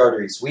coronary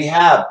arteries, we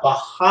have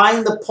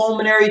behind the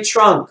pulmonary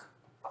trunk.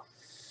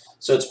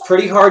 So it's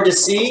pretty hard to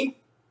see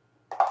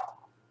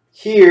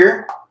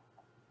here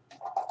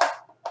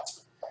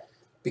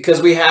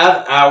because we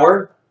have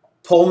our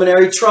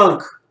pulmonary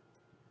trunk.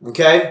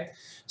 Okay?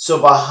 So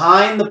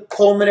behind the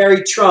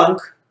pulmonary trunk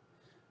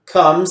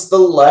comes the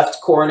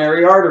left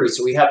coronary artery.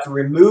 So we have to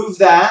remove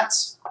that.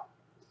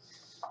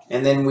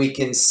 And then we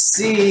can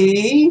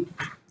see,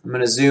 I'm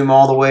going to zoom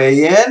all the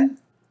way in.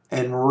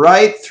 And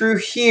right through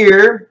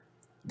here,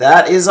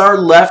 that is our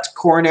left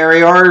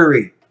coronary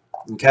artery.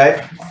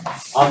 Okay?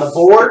 On the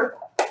board,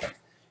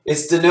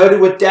 it's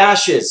denoted with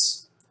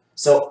dashes.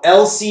 So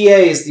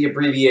LCA is the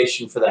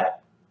abbreviation for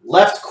that.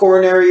 Left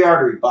coronary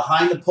artery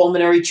behind the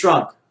pulmonary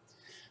trunk.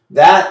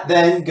 That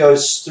then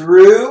goes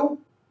through,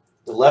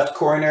 the left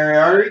coronary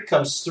artery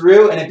comes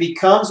through, and it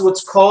becomes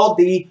what's called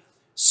the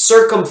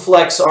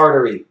circumflex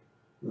artery.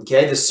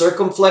 Okay, the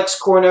circumflex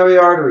coronary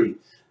artery,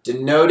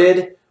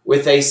 denoted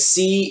with a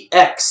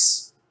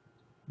CX.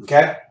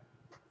 Okay?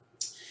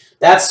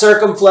 That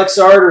circumflex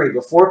artery,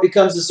 before it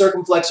becomes the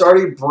circumflex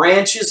artery,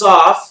 branches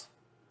off.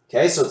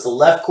 Okay, so it's the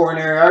left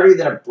coronary artery,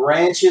 then it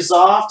branches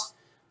off.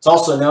 It's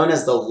also known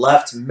as the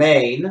left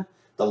main.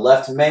 The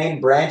left main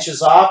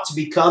branches off to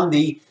become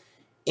the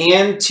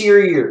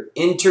anterior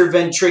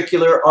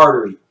interventricular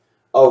artery,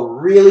 a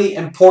really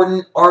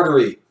important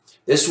artery.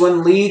 This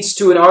one leads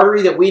to an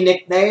artery that we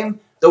nickname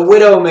the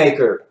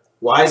Widowmaker.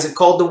 Why is it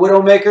called the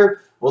Widowmaker?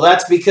 Well,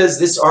 that's because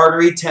this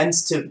artery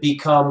tends to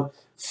become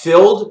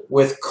filled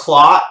with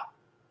clot,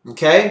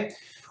 okay,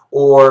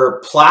 or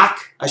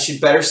plaque, I should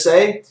better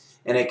say,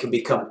 and it can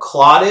become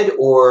clotted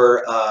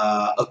or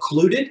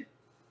occluded.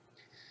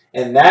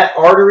 And that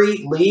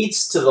artery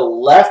leads to the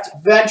left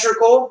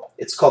ventricle.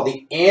 It's called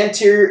the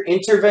anterior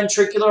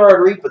interventricular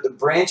artery, but the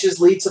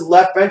branches lead to the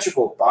left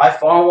ventricle. By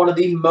far one of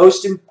the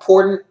most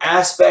important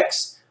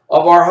aspects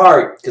of our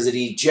heart because it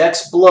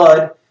ejects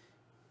blood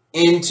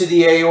into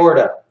the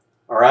aorta.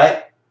 All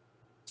right?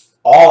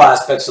 All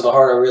aspects of the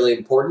heart are really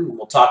important.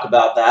 We'll talk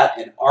about that.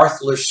 And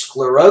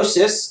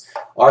atherosclerosis.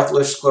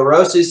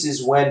 Atherosclerosis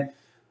is when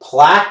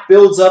plaque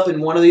builds up in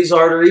one of these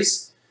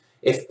arteries.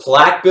 If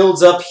plaque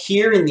builds up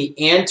here in the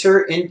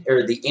anterior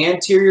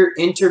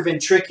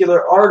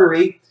interventricular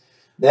artery,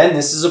 then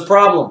this is a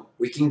problem.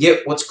 We can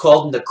get what's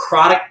called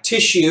necrotic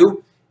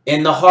tissue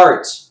in the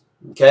heart.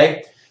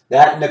 Okay?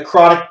 That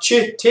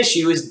necrotic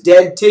tissue is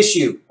dead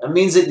tissue. That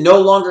means it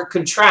no longer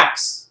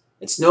contracts.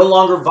 It's no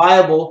longer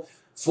viable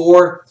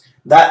for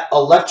that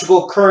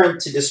electrical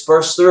current to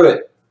disperse through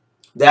it.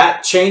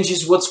 That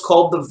changes what's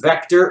called the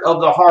vector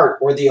of the heart,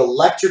 or the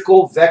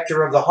electrical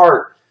vector of the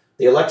heart.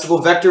 The electrical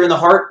vector in the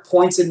heart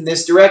points in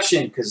this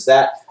direction because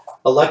that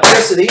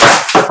electricity,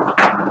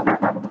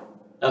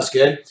 that's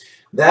good,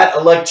 that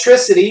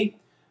electricity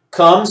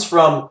comes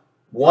from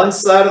one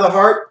side of the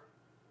heart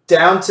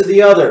down to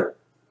the other,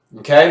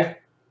 okay?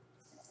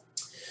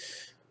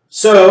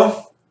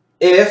 So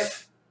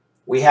if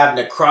we have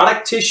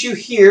necrotic tissue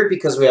here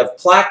because we have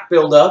plaque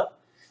buildup,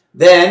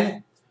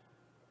 then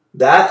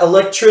that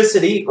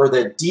electricity, or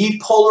the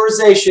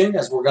depolarization,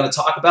 as we're going to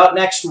talk about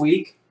next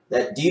week,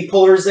 that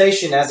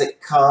depolarization as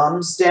it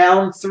comes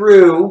down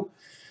through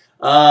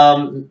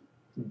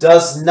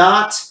does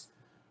not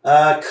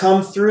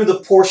come through the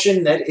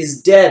portion that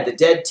is dead, the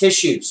dead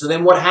tissue. So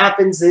then what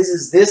happens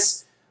is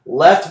this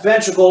left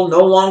ventricle no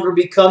longer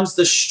becomes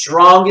the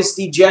strongest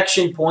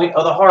ejection point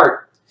of the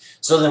heart.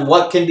 So then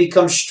what can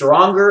become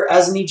stronger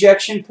as an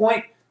ejection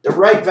point? The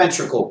right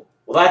ventricle.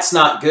 Well, that's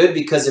not good,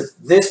 because if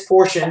this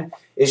portion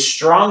is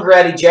stronger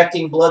at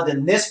ejecting blood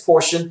than this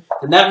portion,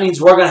 then that means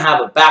we're going to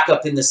have a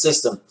backup in the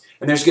system.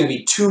 And there's going to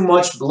be too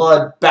much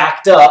blood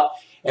backed up,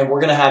 and we're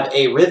going to have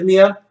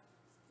arrhythmia.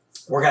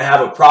 We're going to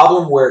have a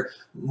problem where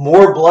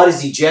more blood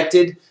is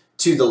ejected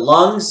to the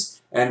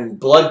lungs and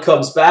blood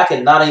comes back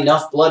and not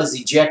enough blood is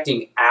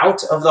ejecting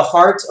out of the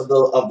heart, of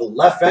the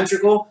left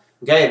ventricle,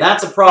 okay, and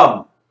that's a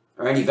problem.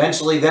 All right,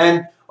 eventually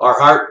then our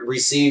heart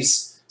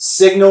receives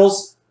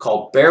signals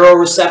called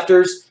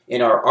baroreceptors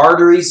in our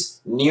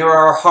arteries near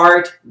our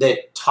heart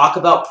that talk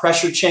about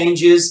pressure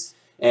changes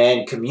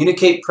and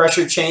communicate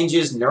pressure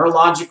changes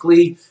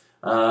neurologically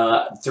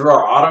through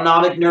our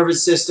autonomic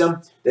nervous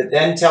system that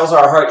then tells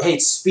our heart, hey,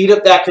 speed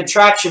up that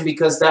contraction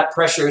because that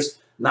pressure is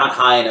not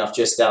high enough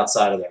just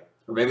outside of there.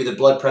 Or maybe the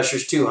blood pressure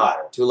is too high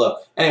or too low.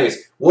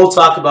 Anyways, we'll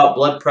talk about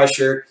blood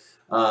pressure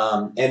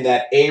and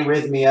that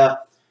arrhythmia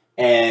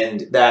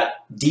and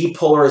that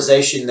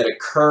depolarization that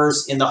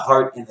occurs in the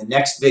heart in the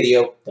next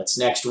video. That's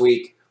next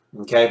week,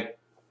 okay,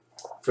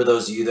 for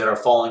those of you that are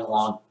following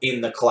along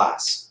in the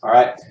class. All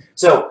right,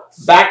 so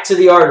back to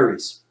the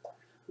arteries.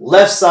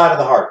 Left side of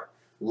the heart.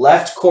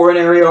 Left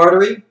coronary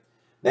artery,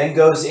 then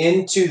goes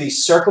into the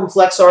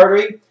circumflex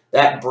artery.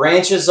 That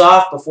branches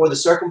off before the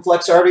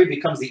circumflex artery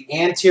becomes the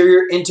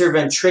anterior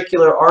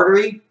interventricular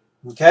artery.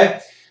 Okay,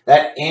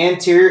 that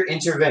anterior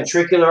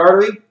interventricular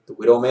artery, the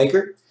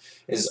widowmaker,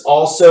 is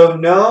also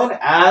known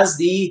as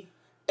the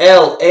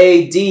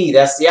LAD.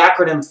 That's the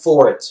acronym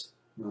for it.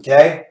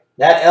 Okay,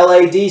 that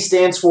LAD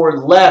stands for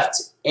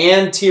left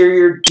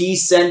anterior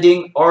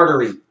descending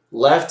artery.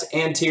 Left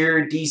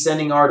anterior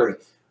descending artery.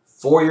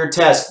 For your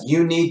test,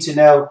 you need to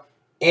know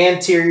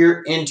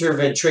anterior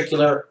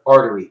interventricular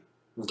artery,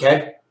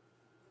 okay?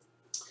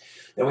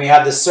 Then we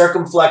have the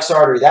circumflex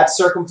artery. That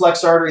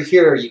circumflex artery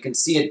here, you can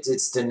see it,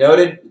 it's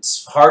denoted.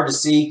 It's hard to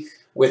see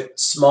with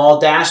small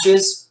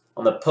dashes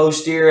on the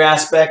posterior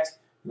aspect,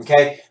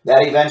 okay?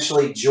 That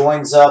eventually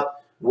joins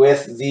up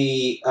with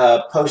the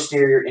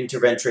posterior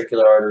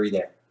interventricular artery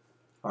there,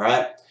 all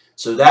right?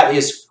 So that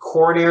is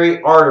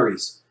coronary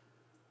arteries.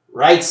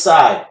 Right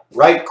side,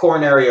 right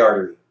coronary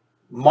artery.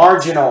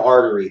 Marginal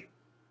artery,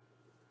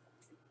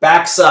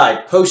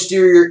 backside,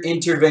 posterior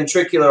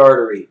interventricular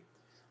artery,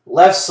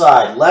 left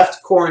side,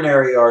 left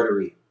coronary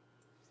artery,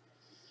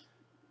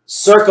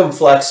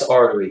 circumflex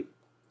artery,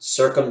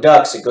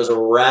 circumducts, it goes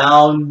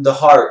around the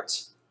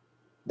heart,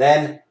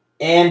 then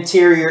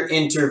anterior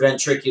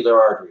interventricular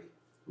artery,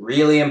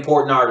 really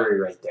important artery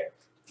right there.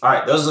 All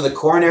right, those are the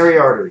coronary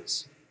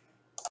arteries.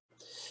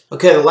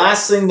 Okay, the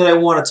last thing that I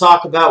want to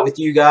talk about with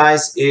you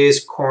guys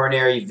is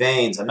coronary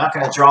veins. I'm not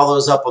going to draw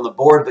those up on the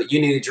board, but you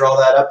need to draw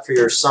that up for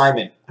your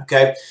assignment,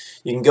 okay?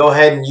 You can go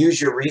ahead and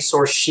use your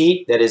resource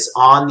sheet that is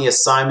on the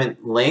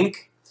assignment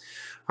link.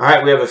 All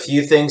right, we have a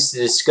few things to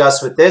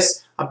discuss with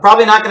this. I'm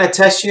probably not going to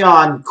test you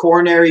on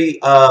coronary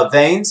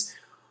veins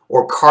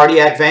or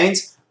cardiac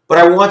veins, but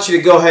I want you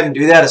to go ahead and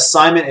do that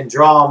assignment and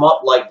draw them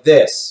up like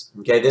this.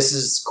 Okay, this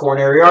is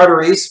coronary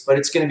arteries, but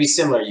it's going to be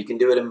similar. You can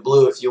do it in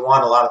blue if you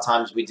want. A lot of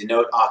times we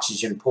denote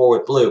oxygen poor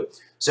with blue.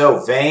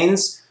 So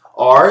veins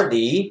are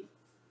the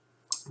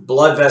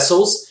blood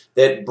vessels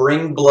that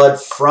bring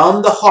blood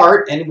from the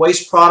heart and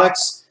waste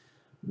products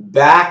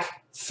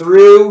back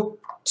through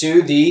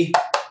to the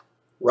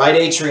right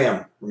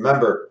atrium.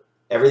 Remember,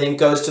 everything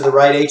goes to the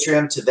right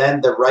atrium, to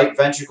then the right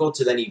ventricle,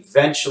 to then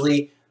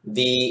eventually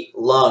the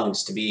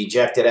lungs to be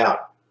ejected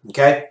out.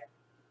 Okay?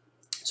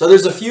 So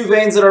there's a few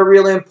veins that are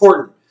really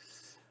important.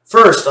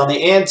 First, on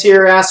the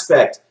anterior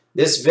aspect,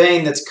 this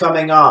vein that's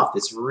coming off,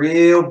 this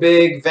real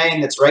big vein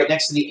that's right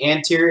next to the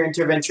anterior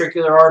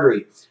interventricular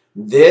artery.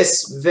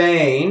 This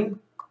vein,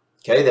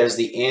 okay, there's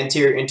the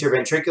anterior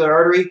interventricular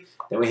artery.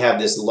 Then we have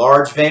this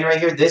large vein right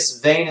here. This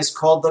vein is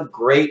called the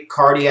great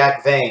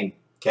cardiac vein.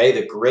 Okay,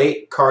 the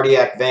great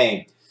cardiac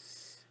vein.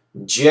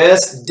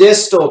 Just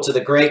distal to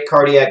the great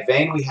cardiac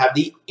vein, we have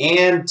the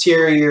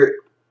anterior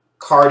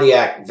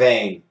cardiac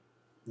vein.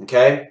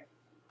 Okay?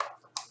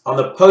 On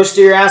the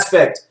posterior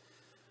aspect,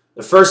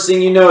 the first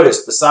thing you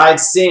notice,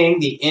 besides seeing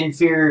the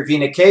inferior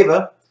vena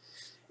cava,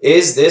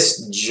 is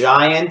this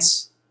giant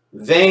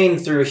vein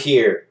through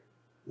here.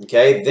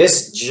 Okay?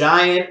 This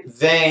giant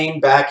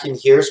vein back in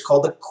here is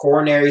called the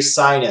coronary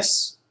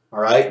sinus. All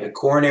right? The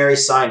coronary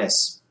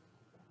sinus.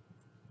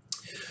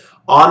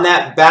 On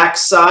that back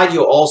side,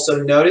 you'll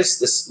also notice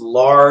this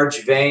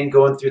large vein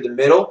going through the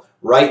middle,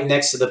 right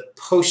next to the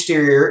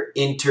posterior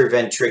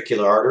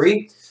interventricular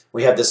artery.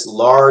 We have this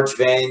large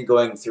vein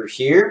going through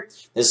here.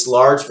 This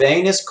large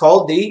vein is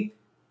called the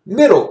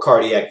middle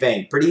cardiac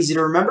vein. Pretty easy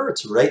to remember.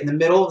 It's right in the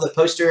middle of the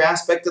posterior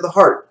aspect of the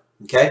heart.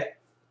 Okay.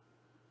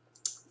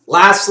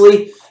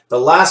 Lastly, the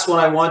last one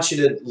I want you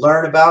to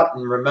learn about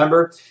and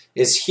remember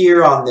is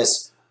here on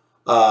this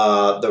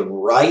the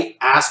right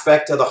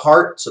aspect of the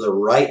heart. So the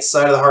right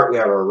side of the heart, we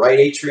have our right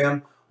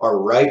atrium, our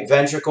right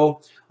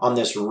ventricle. On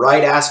this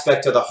right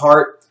aspect of the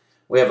heart,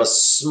 we have a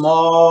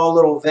small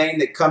little vein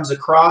that comes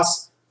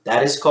across.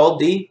 That is called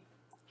the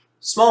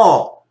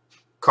small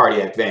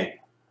cardiac vein.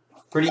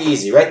 Pretty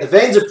easy, right? The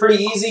veins are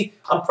pretty easy.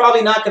 I'm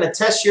probably not going to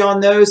test you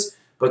on those,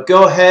 but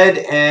go ahead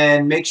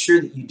and make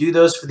sure that you do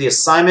those for the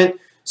assignment.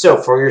 So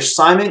for your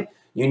assignment,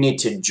 you need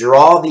to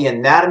draw the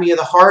anatomy of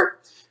the heart,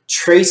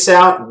 trace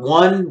out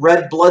one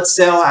red blood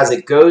cell as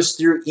it goes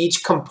through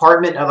each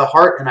compartment of the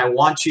heart, and I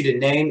want you to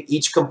name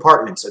each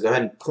compartment. So go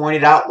ahead and point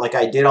it out like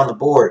I did on the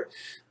board.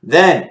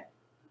 Then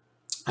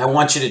I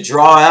want you to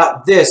draw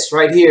out this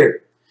right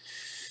here.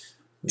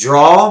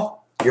 Draw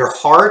your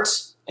heart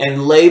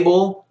and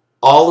label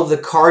all of the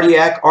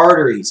cardiac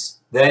arteries.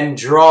 Then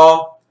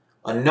draw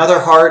another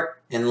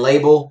heart and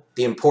label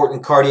the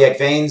important cardiac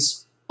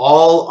veins,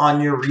 all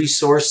on your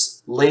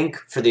resource link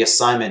for the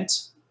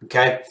assignment.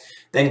 Okay?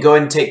 Then go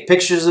ahead and take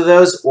pictures of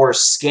those or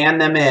scan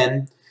them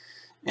in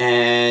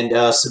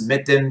and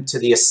submit them to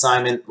the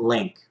assignment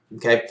link.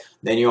 Okay?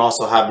 Then you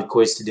also have the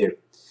quiz to do.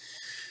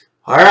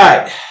 All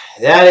right,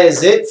 that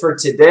is it for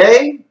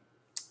today.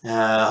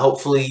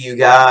 Hopefully you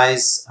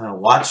guys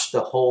watched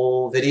the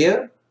whole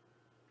video.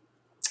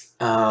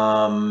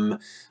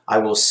 I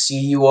will see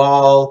you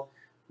all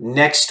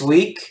next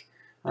week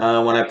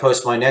when I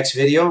post my next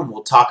video, and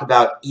we'll talk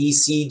about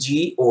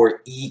ECG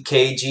or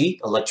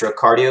EKG,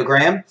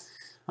 electrocardiogram.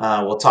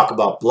 We'll talk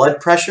about blood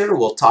pressure.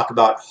 We'll talk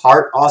about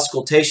heart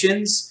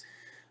auscultations.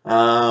 A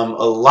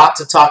lot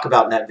to talk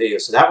about in that video.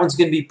 So that one's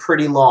going to be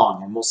pretty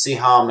long, and we'll see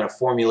how I'm going to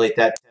formulate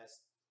that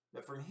test.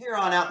 But from here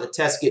on out, the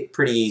tests get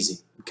pretty easy.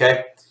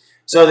 Okay?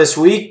 So this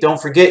week,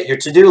 don't forget your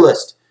to-do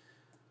list.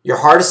 Your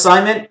heart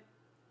assignment,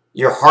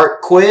 your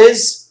heart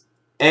quiz,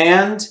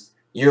 and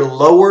your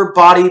lower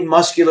body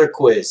muscular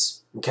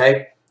quiz.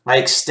 Okay? I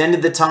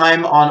extended the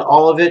time on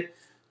all of it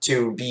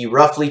to be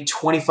roughly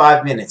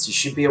 25 minutes. You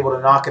should be able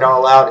to knock it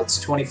all out.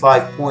 It's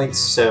 25 points,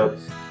 so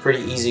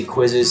pretty easy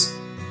quizzes.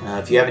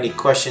 If you have any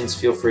questions,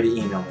 feel free to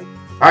email me.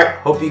 All right,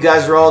 hope you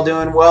guys are all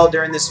doing well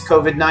during this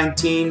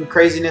COVID-19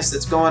 craziness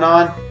that's going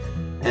on,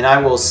 and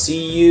I will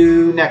see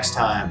you next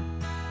time.